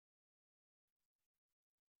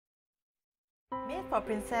Made for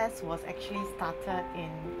Princess was actually started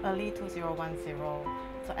in early 2010.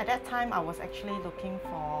 So at that time, I was actually looking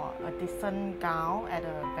for a decent gown at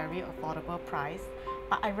a very affordable price.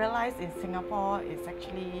 But I realized in Singapore, it's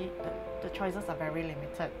actually the choices are very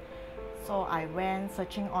limited. So I went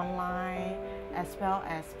searching online as well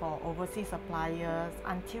as for overseas suppliers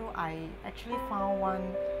until I actually found one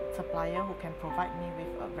supplier who can provide me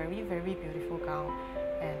with a very, very beautiful gown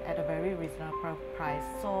and at a very reasonable price.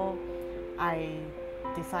 So I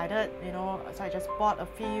decided, so I just bought a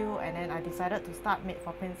few and then I decided to start Made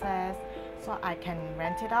for Princess so I can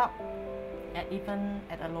rent it out even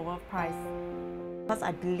at a lower price. Because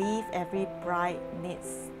I believe every bride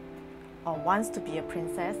needs or wants to be a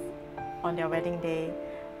princess on their wedding day.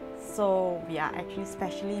 So we are actually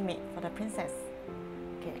specially made for the princess.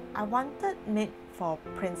 Okay, I wanted Made for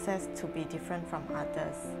Princess to be different from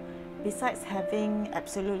others. Besides having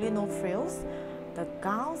absolutely no frills, the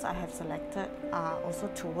gowns I have selected are also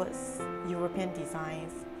towards European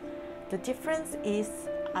designs. The difference is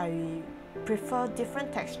I prefer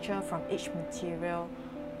different texture from each material,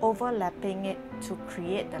 overlapping it to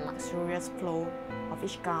create the luxurious flow of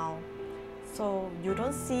each gown. So you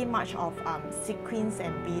don't see much of sequins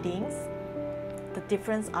and beadings. The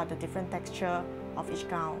difference are the different texture of each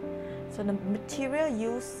gown. So the material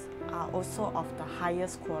used are also of the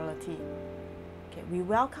highest quality. Okay, we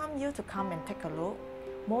welcome you to come and take a look.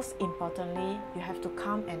 Most importantly, you have to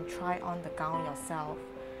come and try on the gown yourself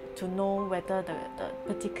to know whether the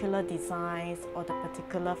particular designs or the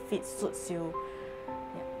particular fit suits you.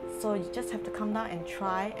 Yeah. So you just have to come down and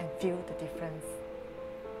try and feel the difference.